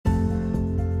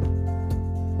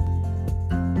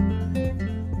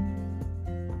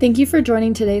Thank you for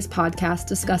joining today's podcast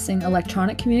discussing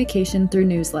electronic communication through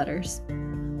newsletters.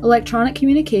 Electronic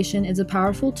communication is a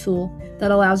powerful tool that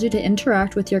allows you to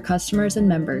interact with your customers and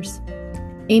members.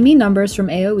 Amy Numbers from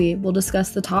AOE will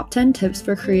discuss the top 10 tips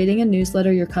for creating a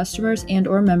newsletter your customers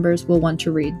and/or members will want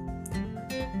to read.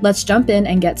 Let's jump in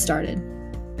and get started.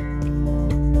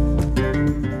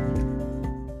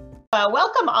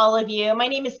 Welcome all of you. My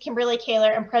name is Kimberly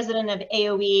Kaler. I'm president of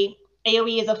AOE.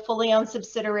 AOE is a fully owned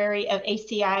subsidiary of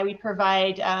ACI. We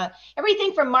provide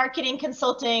everything from marketing,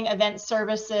 consulting, event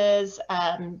services,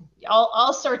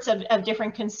 all sorts of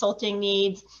different consulting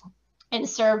needs, and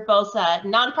serve both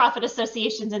nonprofit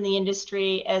associations in the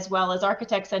industry as well as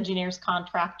architects, engineers,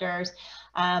 contractors.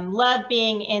 Love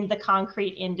being in the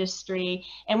concrete industry,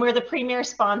 and we're the premier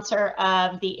sponsor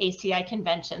of the ACI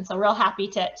convention. So real happy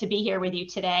to be here with you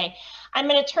today. I'm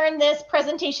going to turn this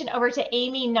presentation over to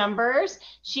Amy Numbers.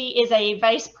 She is a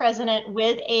vice president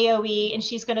with AOE, and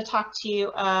she's going to talk to you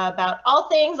about all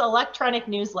things electronic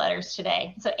newsletters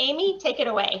today. So Amy, take it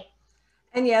away.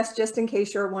 And yes, just in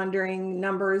case you're wondering,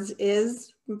 Numbers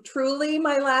is truly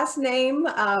my last name.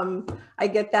 I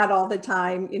get that all the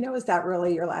time. You know, is that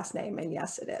really your last name? And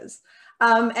yes, it is.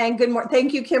 And good morning.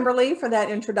 Thank you, Kimberly, for that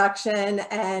introduction.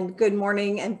 And good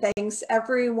morning. And thanks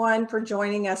everyone for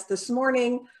joining us this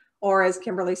morning, or as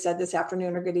Kimberly said, this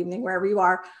afternoon or good evening, wherever you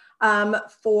are,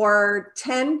 for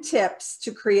 10 tips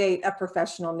to create a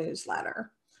professional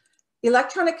newsletter.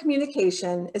 Electronic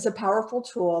communication is a powerful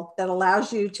tool that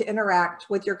allows you to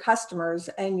interact with your customers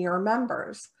and your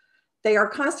members. They are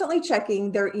constantly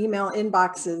checking their email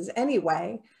inboxes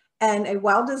anyway, and a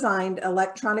well-designed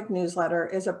electronic newsletter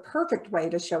is a perfect way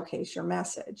to showcase your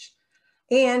message.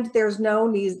 And there's no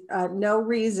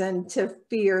reason to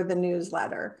fear the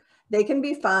newsletter. They can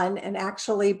be fun and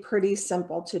actually pretty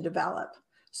simple to develop.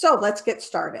 So let's get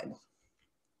started.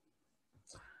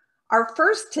 Our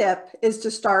first tip is to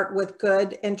start with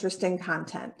good, interesting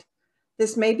content.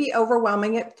 This may be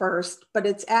overwhelming at first, but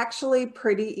it's actually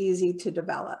pretty easy to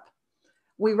develop.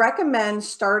 We recommend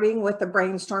starting with a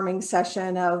brainstorming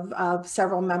session of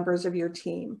several members of your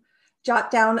team. Jot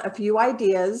down a few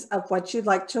ideas of what you'd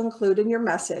like to include in your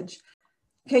message.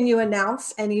 Can you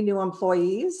announce any new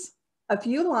employees? A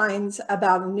few lines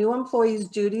about a new employee's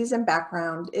duties and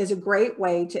background is a great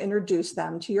way to introduce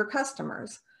them to your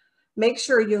customers. Make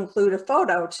sure you include a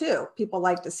photo too. People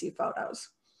like to see photos.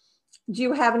 Do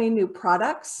you have any new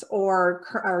products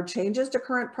or changes to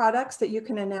current products that you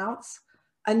can announce?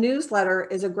 A newsletter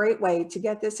is a great way to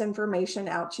get this information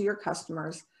out to your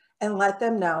customers and let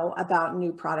them know about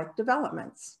new product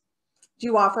developments. Do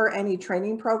you offer any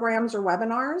training programs or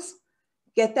webinars?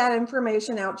 Get that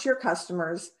information out to your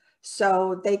customers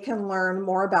so they can learn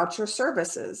more about your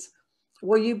services.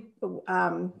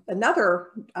 Another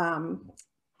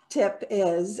tip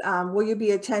is, will you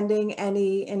be attending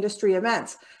any industry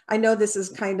events? I know this is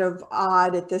kind of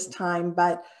odd at this time,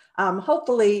 but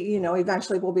hopefully,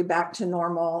 eventually we'll be back to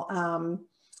normal,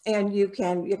 and you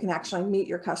can actually meet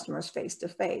your customers face to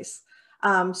face.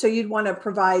 So you'd want to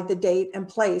provide the date and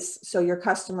place so your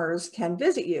customers can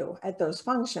visit you at those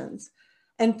functions.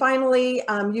 And finally,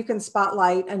 you can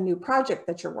spotlight a new project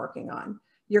that you're working on.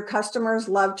 Your customers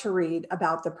love to read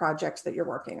about the projects that you're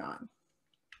working on.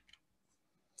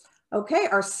 Okay,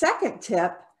 our second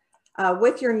tip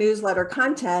with your newsletter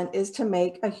content is to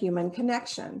make a human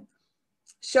connection.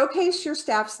 Showcase your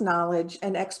staff's knowledge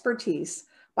and expertise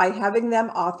by having them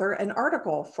author an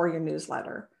article for your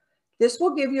newsletter. This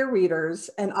will give your readers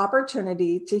an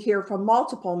opportunity to hear from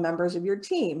multiple members of your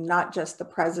team, not just the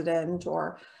president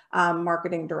or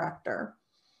marketing director.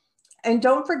 And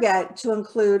don't forget to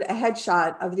include a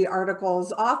headshot of the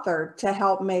article's author to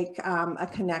help make a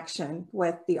connection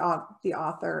with the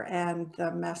author and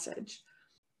the message.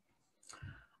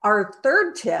 Our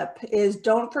third tip is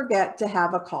don't forget to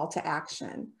have a call to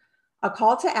action. A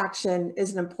call to action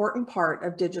is an important part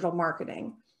of digital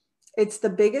marketing. It's the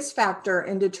biggest factor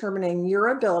in determining your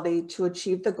ability to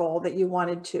achieve the goal that you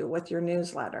wanted to with your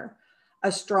newsletter.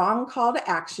 A strong call to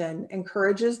action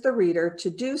encourages the reader to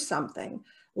do something,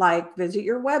 like visit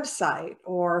your website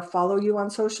or follow you on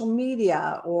social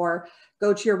media or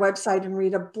go to your website and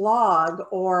read a blog,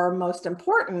 or most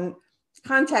important,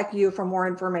 contact you for more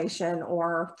information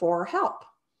or for help.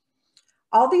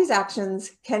 All these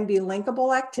actions can be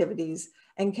linkable activities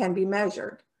and can be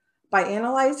measured. By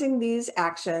analyzing these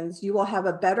actions, you will have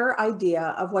a better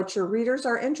idea of what your readers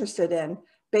are interested in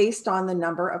based on the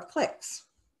number of clicks.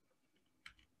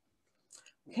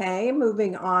 Okay,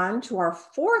 moving on to our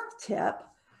fourth tip,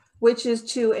 which is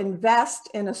to invest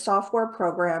in a software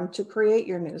program to create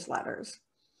your newsletters.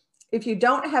 If you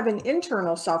don't have an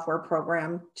internal software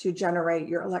program to generate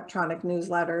your electronic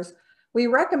newsletters, we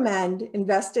recommend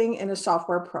investing in a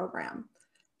software program.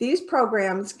 These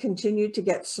programs continue to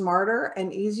get smarter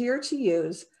and easier to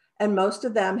use, and most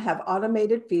of them have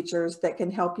automated features that can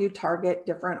help you target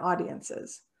different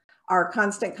audiences. Our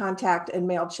Constant Contact and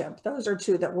MailChimp, those are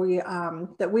two that we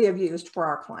have used for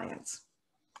our clients.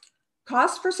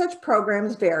 Costs for such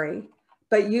programs vary,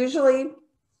 but usually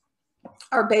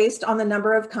are based on the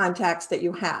number of contacts that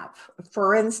you have.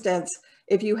 For instance,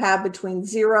 if you have between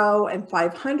 0 and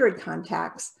 500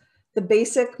 contacts, the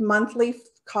basic monthly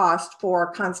cost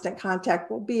for Constant Contact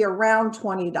will be around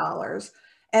 $20.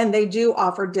 And they do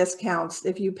offer discounts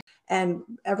if you, and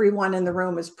everyone in the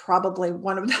room is probably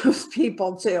one of those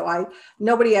people too.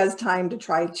 Nobody has time to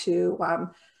try to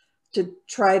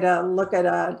look at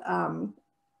an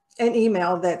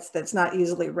email that's not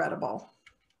easily readable.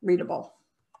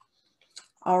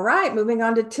 All right, moving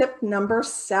on to tip number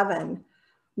 7.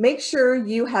 Make sure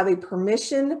you have a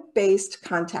permission-based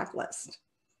contact list.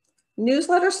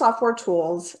 Newsletter software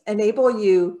tools enable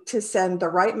you to send the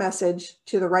right message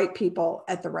to the right people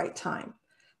at the right time.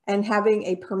 And having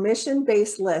a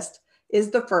permission-based list is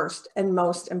the first and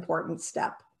most important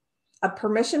step. A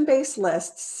permission-based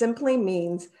list simply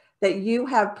means that you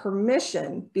have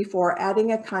permission before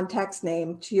adding a contact's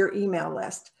name to your email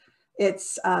list.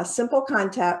 It's a simple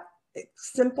concept,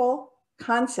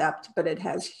 but it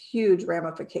has huge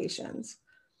ramifications.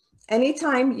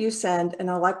 Anytime you send an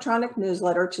electronic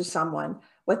newsletter to someone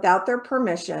without their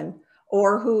permission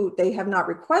or who they have not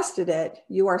requested it,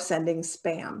 you are sending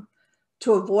spam.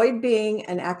 To avoid being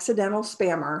an accidental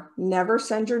spammer, never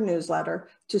send your newsletter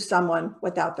to someone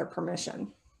without their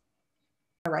permission.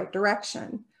 The right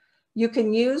direction. You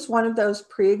can use one of those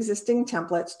pre-existing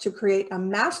templates to create a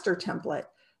master template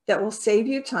that will save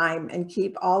you time and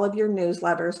keep all of your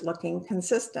newsletters looking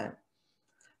consistent.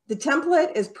 The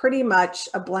template is pretty much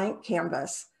a blank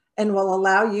canvas and will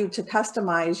allow you to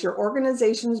customize your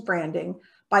organization's branding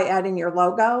by adding your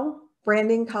logo,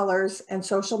 branding colors, and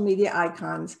social media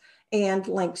icons, and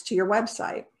links to your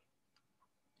website.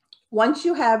 Once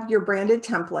you have your branded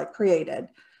template created,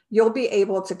 you'll be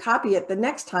able to copy it the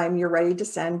next time you're ready to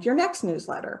send your next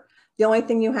newsletter. The only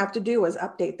thing you have to do is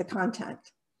update the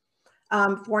content.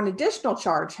 For an additional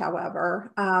charge,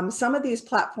 however, some of these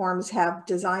platforms have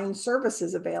design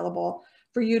services available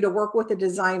for you to work with a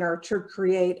designer to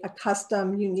create a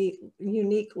custom,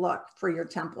 unique look for your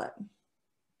template.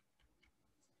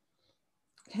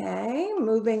 Okay,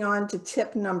 moving on to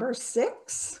tip number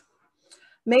 6.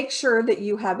 Make sure that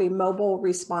you have a mobile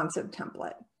responsive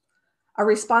template. A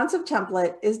responsive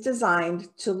template is designed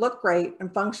to look great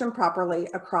and function properly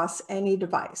across any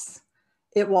device.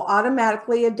 It will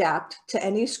automatically adapt to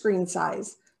any screen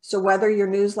size, so whether your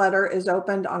newsletter is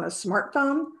opened on a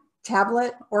smartphone,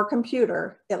 tablet, or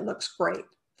computer, it looks great,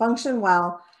 function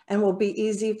well, and will be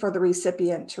easy for the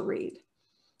recipient to read.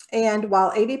 And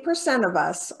while 80% of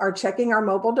us are checking our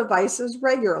mobile devices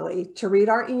regularly to read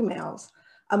our emails,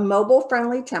 a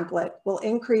mobile-friendly template will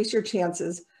increase your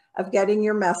chances of getting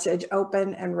your message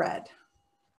open and read.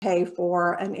 Pay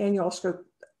for an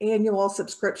annual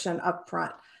subscription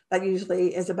upfront. That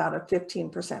usually is about a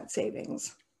 15%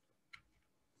 savings.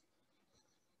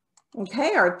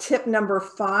 Okay, our tip number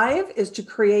 5 is to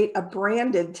create a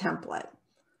branded template.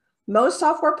 Most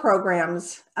software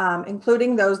programs,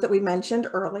 including those that we mentioned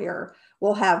earlier,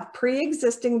 will have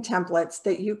pre-existing templates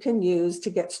that you can use to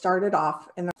get started off.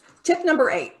 Tip number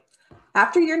 8,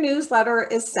 after your newsletter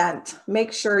is sent,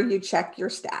 make sure you check your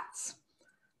stats.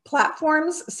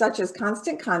 Platforms such as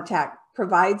Constant Contact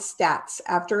provide stats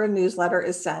after a newsletter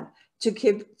is sent to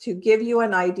give you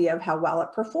an idea of how well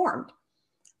it performed.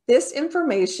 This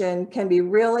information can be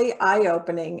really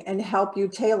eye-opening and help you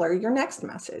tailor your next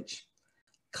message.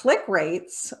 Click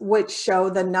rates, which show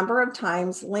the number of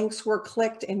times links were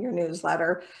clicked in your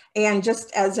newsletter. And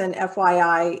just as an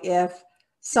FYI, if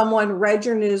someone read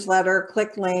your newsletter,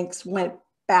 clicked links, went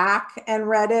back and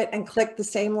read it and clicked the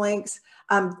same links,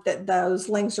 those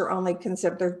links are only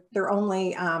considered, they're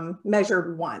only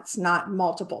measured once, not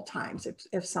multiple times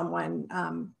if someone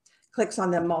clicks on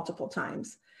them multiple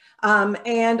times.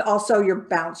 And also your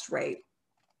bounce rate,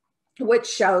 which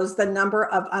shows the number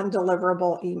of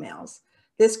undeliverable emails.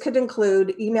 This could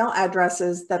include email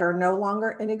addresses that are no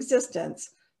longer in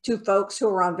existence to folks who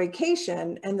are on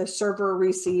vacation and the server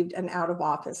received an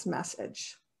out-of-office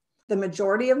message. The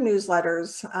majority of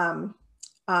newsletters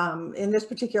in this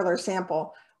particular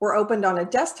sample were opened on a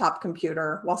desktop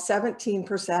computer, while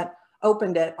 17%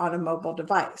 opened it on a mobile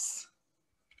device.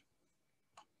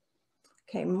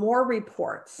 Okay, more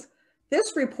reports.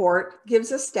 This report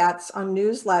gives us stats on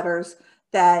newsletters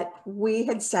that we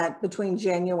had sent between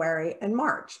January and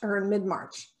March, or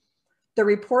mid-March. The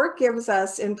report gives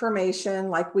us information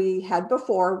like we had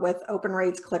before with open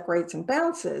rates, click rates, and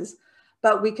bounces,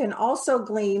 but we can also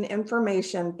glean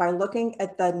information by looking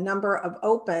at the number of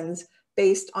opens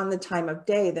based on the time of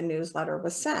day the newsletter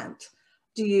was sent.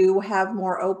 Do you have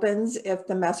more opens if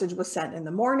the message was sent in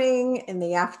the morning, in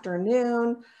the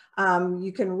afternoon?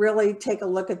 You can really take a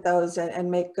look at those and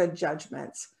make good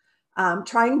judgments.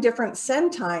 Trying different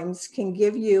send times can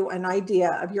give you an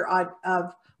idea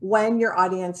of when your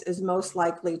audience is most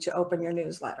likely to open your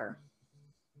newsletter.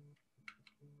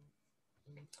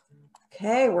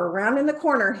 Okay, we're rounding the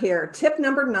corner here. Tip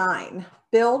number 9,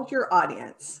 build your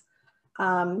audience.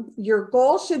 Your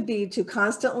goal should be to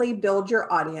constantly build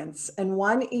your audience, and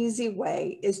one easy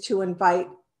way is to invite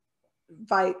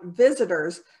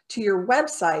visitors to your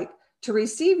website to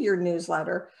receive your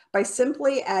newsletter by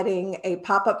simply adding a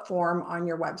pop-up form on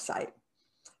your website.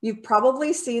 You've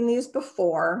probably seen these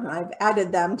before. I've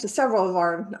added them to several of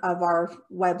our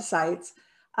websites.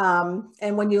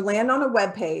 And when you land on a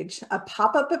web page, a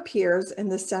pop-up appears in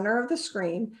the center of the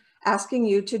screen asking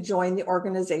you to join the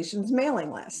organization's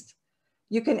mailing list.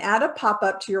 You can add a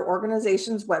pop-up to your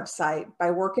organization's website by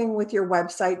working with your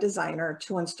website designer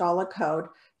to install a code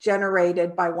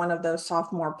generated by one of those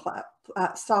software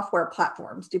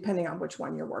platforms, depending on which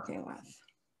one you're working with.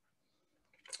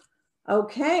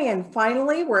 Okay, and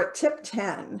finally, we're at tip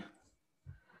 10.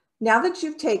 Now that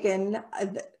you've taken,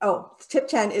 tip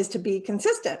 10 is to be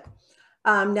consistent.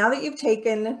 Now that you've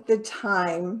taken the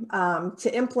time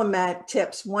to implement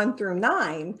tips 1 through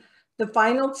 9, the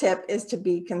final tip is to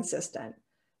be consistent.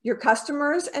 Your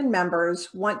customers and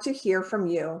members want to hear from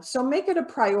you, so make it a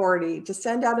priority to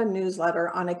send out a newsletter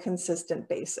on a consistent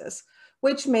basis,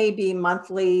 which may be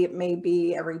monthly, it may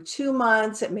be every 2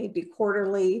 months, it may be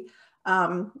quarterly.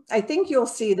 I think you'll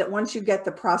see that once you get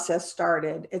the process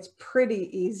started, it's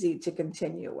pretty easy to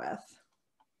continue with.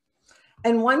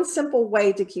 And one simple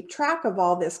way to keep track of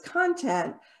all this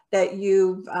content that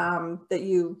you've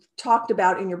talked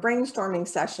about in your brainstorming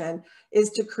session is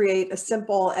to create a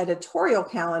simple editorial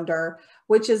calendar,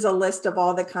 which is a list of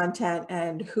all the content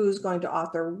and who's going to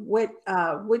author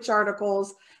which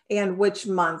articles and which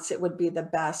months it would be the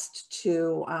best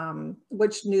to,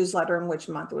 which newsletter and which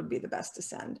month would be the best to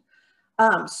send.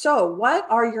 So what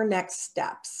are your next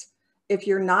steps? If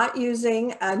you're not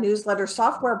using a newsletter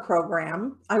software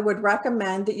program, I would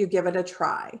recommend that you give it a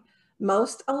try.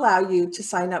 Most allow you to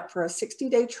sign up for a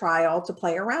 60-day trial to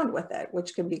play around with it,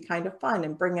 which can be kind of fun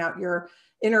and bring out your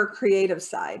inner creative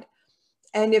side.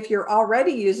 And if you're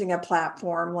already using a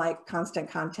platform like Constant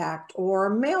Contact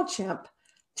or MailChimp,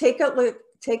 take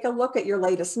a look at your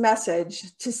latest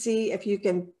message to see if you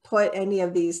can put any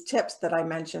of these tips that I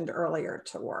mentioned earlier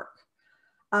to work.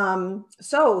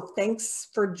 So thanks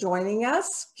for joining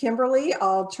us. Kimberly,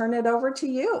 I'll turn it over to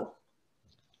you.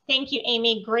 Thank you,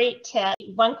 Amy. Great tip.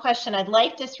 One question I'd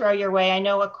like to throw your way, I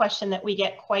know a question that we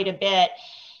get quite a bit,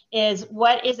 is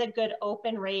what is a good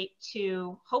open rate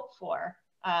to hope for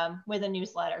with a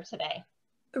newsletter today?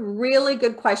 Really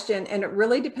good question. And it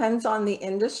really depends on the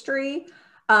industry.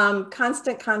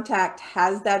 Constant Contact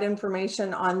has that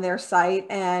information on their site,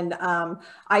 and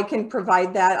I can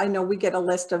provide that. I know we get a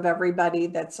list of everybody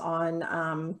that's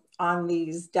on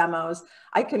these demos.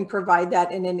 I can provide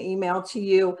that in an email to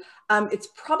you. It's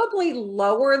probably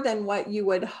lower than what you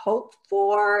would hope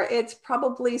for. It's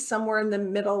probably somewhere in the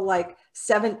middle, like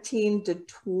 17 to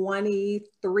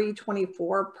 23,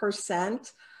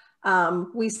 24%.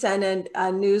 We sent a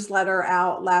newsletter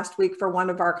out last week for one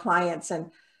of our clients,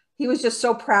 and he was just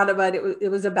so proud of it. It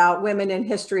was about women in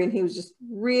history, and he was just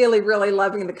really, really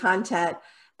loving the content.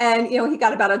 And, you know, he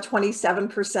got about a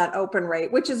 27% open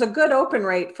rate, which is a good open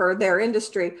rate for their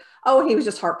industry. Oh, he was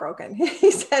just heartbroken. He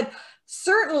said,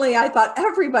 certainly I thought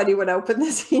everybody would open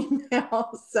this email.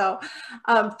 So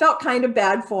felt kind of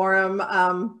bad for him.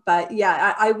 But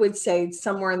yeah, I would say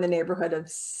somewhere in the neighborhood of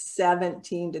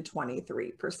 17 to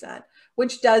 23%,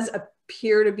 which does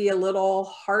appear to be a little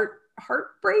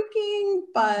heartbreaking,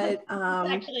 but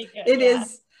actually good, it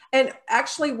is. And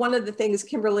actually, one of the things,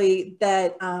 Kimberly,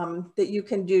 that that you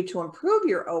can do to improve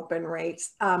your open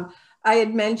rates, I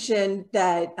had mentioned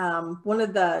that one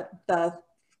of the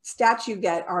stats you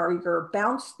get are your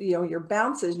bounce, your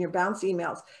bounces and your bounce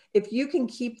emails. If you can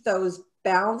keep those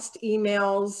bounced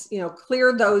emails,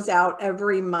 clear those out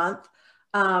every month,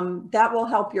 that will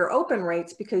help your open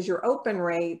rates, because your open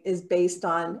rate is based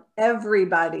on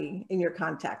everybody in your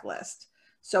contact list.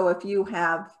 So if you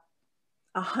have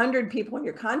 100 people in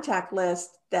your contact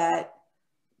list that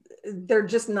they're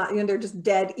just not, they're just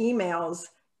dead emails,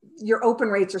 your open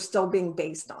rates are still being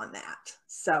based on that.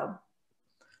 So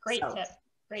Great So tip.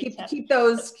 Great tip.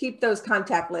 keep those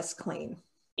contact lists clean.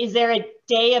 Is there a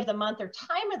day of the month or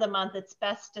time of the month that's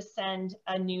best to send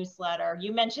a newsletter?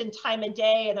 You mentioned time of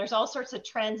day, and there's all sorts of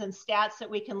trends and stats that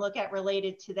we can look at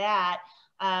related to that.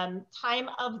 Time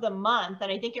of the month,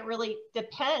 and I think it really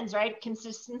depends, right?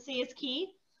 Consistency is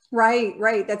key.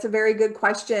 Right. That's a very good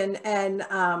question. And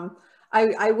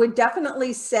I would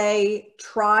definitely say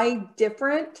try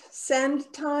different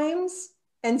send times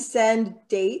and send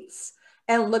dates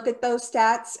and look at those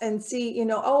stats and see,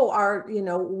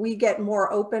 we get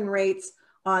more open rates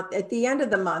at the end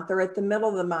of the month or at the middle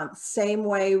of the month. Same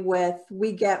way with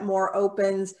we get more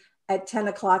opens at 10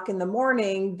 o'clock in the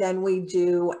morning than we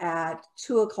do at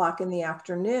 2 o'clock in the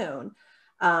afternoon.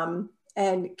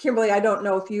 And Kimberly, I don't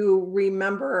know if you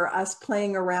remember us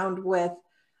playing around with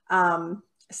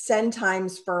send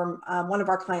times from one of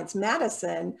our clients,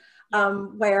 Madison,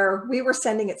 where we were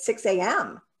sending at 6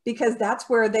 a.m. because that's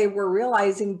where they were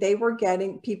realizing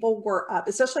people were up,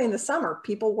 especially in the summer,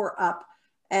 people were up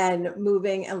and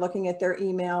moving and looking at their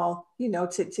email,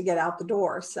 to get out the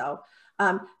door. So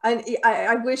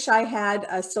I wish I had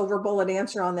a silver bullet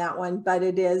answer on that one, but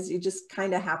you just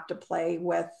kind of have to play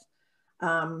with,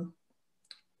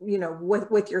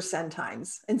 with your send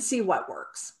times and see what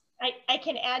works. I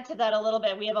can add to that a little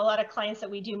bit. We have a lot of clients that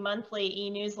we do monthly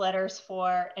e-newsletters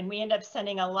for, and we end up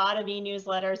sending a lot of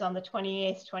e-newsletters on the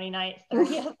 28th, 29th,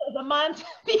 30th of the month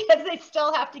because they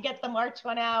still have to get the March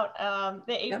one out,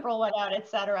 the April one out, et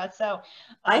cetera. So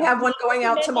I have one going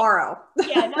out tomorrow.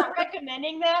 Yeah, not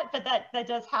recommending that, but that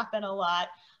does happen a lot.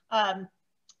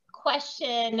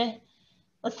 Question.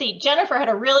 Let's see, Jennifer had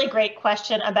a really great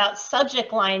question about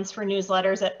subject lines for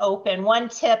newsletters at Open. One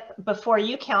tip before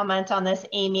you comment on this,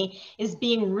 Amy, is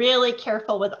being really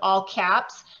careful with all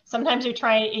caps. Sometimes you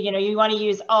want to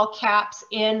use all caps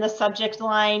in the subject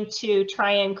line to try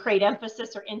and create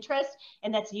emphasis or interest,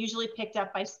 and that's usually picked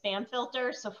up by spam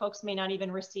filters, so folks may not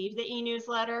even receive the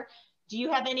e-newsletter. Do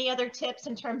you have any other tips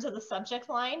in terms of the subject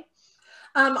line?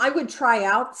 I would try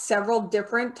out several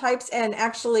different types, and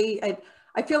actually,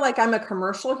 I feel like I'm a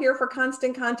commercial here for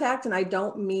Constant Contact, and I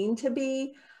don't mean to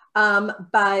be,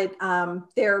 but I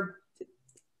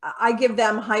give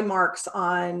them high marks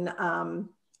on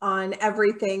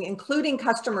everything, including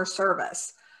customer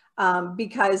service,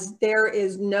 because there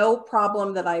is no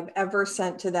problem that I've ever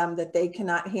sent to them that they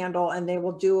cannot handle, and they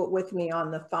will do it with me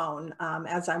on the phone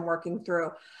as I'm working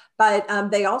through. But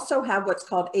they also have what's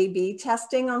called A/B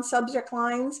testing on subject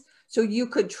lines. So you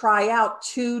could try out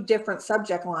 2 different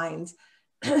subject lines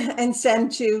and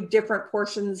send to different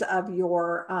portions of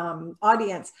your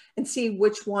audience and see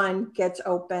which one gets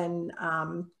open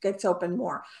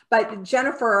more. But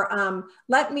Jennifer,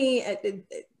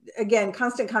 again,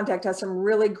 Constant Contact has some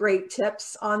really great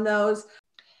tips on those.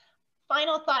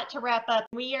 Final thought to wrap up,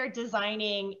 we are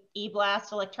designing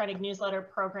eBlast electronic newsletter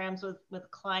programs with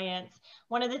clients.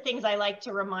 One of the things I like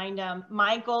to remind them,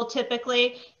 my goal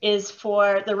typically is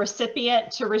for the recipient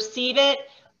to receive it,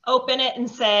 open it and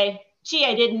say, gee,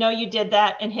 I didn't know you did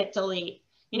that, and hit delete.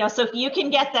 So if you can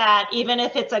get that, even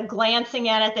if it's a glancing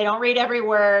at it, they don't read every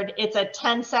word, it's a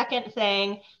 10-second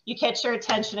thing, you catch their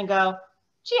attention and go,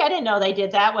 gee, I didn't know they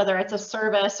did that, whether it's a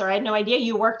service or I had no idea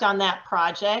you worked on that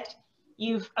project,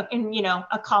 you've,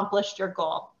 accomplished your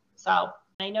goal. So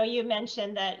I know you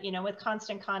mentioned that, with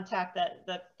Constant Contact, that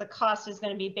the cost is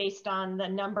going to be based on the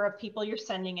number of people you're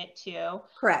sending it to.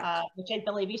 Correct. Which I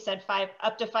believe you said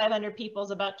up to 500 people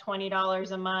is about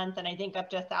 $20 a month. And I think up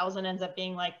to 1,000 ends up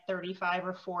being like 35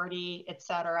 or 40, et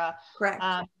cetera. Correct.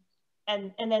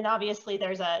 And then obviously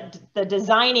there's the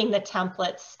designing the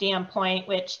template standpoint,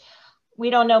 which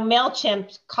we don't know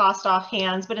MailChimp cost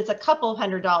offhand, but it's a couple of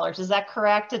 $100s. Is that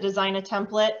correct, to design a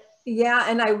template? Yeah,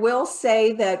 and I will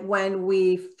say that when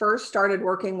we first started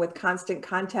working with Constant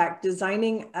Contact,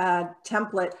 designing a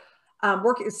template,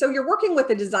 so you're working with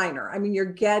a designer. I mean, you're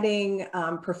getting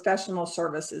professional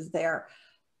services there,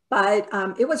 but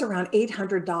it was around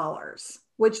 $800,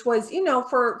 which was,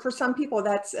 for some people,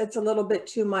 it's a little bit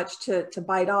too much to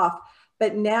bite off.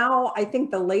 But now I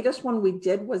think the latest one we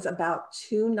did was about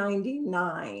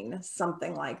 $299,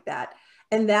 something like that.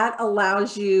 And that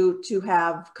allows you to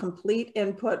have complete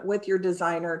input with your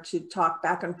designer, to talk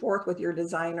back and forth with your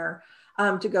designer,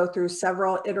 to go through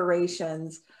several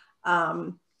iterations,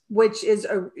 which is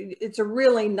it's a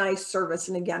really nice service.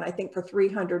 And again, I think for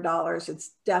 $300,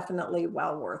 it's definitely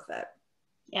well worth it.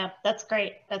 Yeah, that's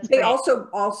great. They also,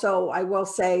 I will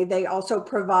say, they also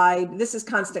provide, this is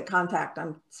Constant Contact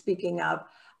I'm speaking of,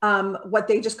 what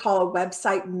they just call a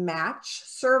website match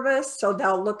service. So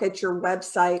they'll look at your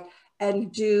website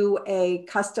and do a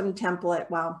custom template.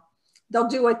 Well, they'll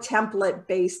do a template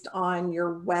based on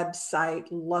your website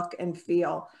look and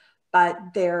feel, but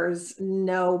there's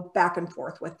no back and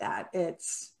forth with that.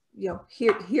 It's,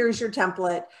 here's your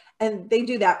template, and they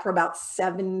do that for about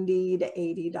 $70 to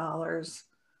 $80.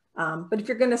 But if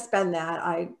you're going to spend that,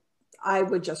 I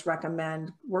would just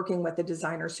recommend working with a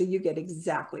designer so you get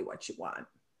exactly what you want.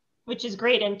 Which is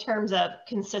great in terms of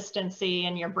consistency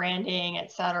and your branding,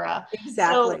 et cetera.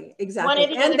 Exactly,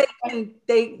 exactly. And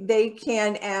they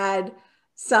can add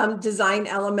some design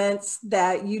elements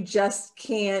that you just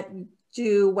can't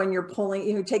do when you're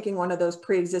pulling, taking one of those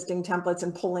pre-existing templates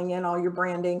and pulling in all your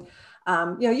branding.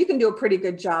 You can do a pretty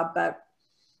good job, but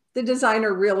the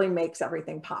designer really makes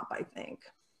everything pop, I think.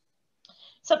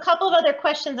 So a couple of other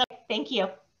questions. Thank you.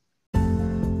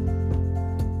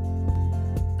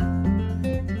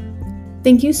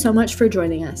 Thank you so much for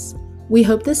joining us. We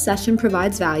hope this session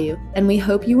provides value, and we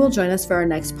hope you will join us for our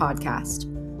next podcast.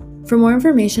 For more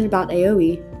information about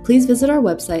AOE, please visit our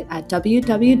website at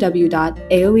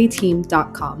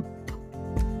www.aoeteam.com.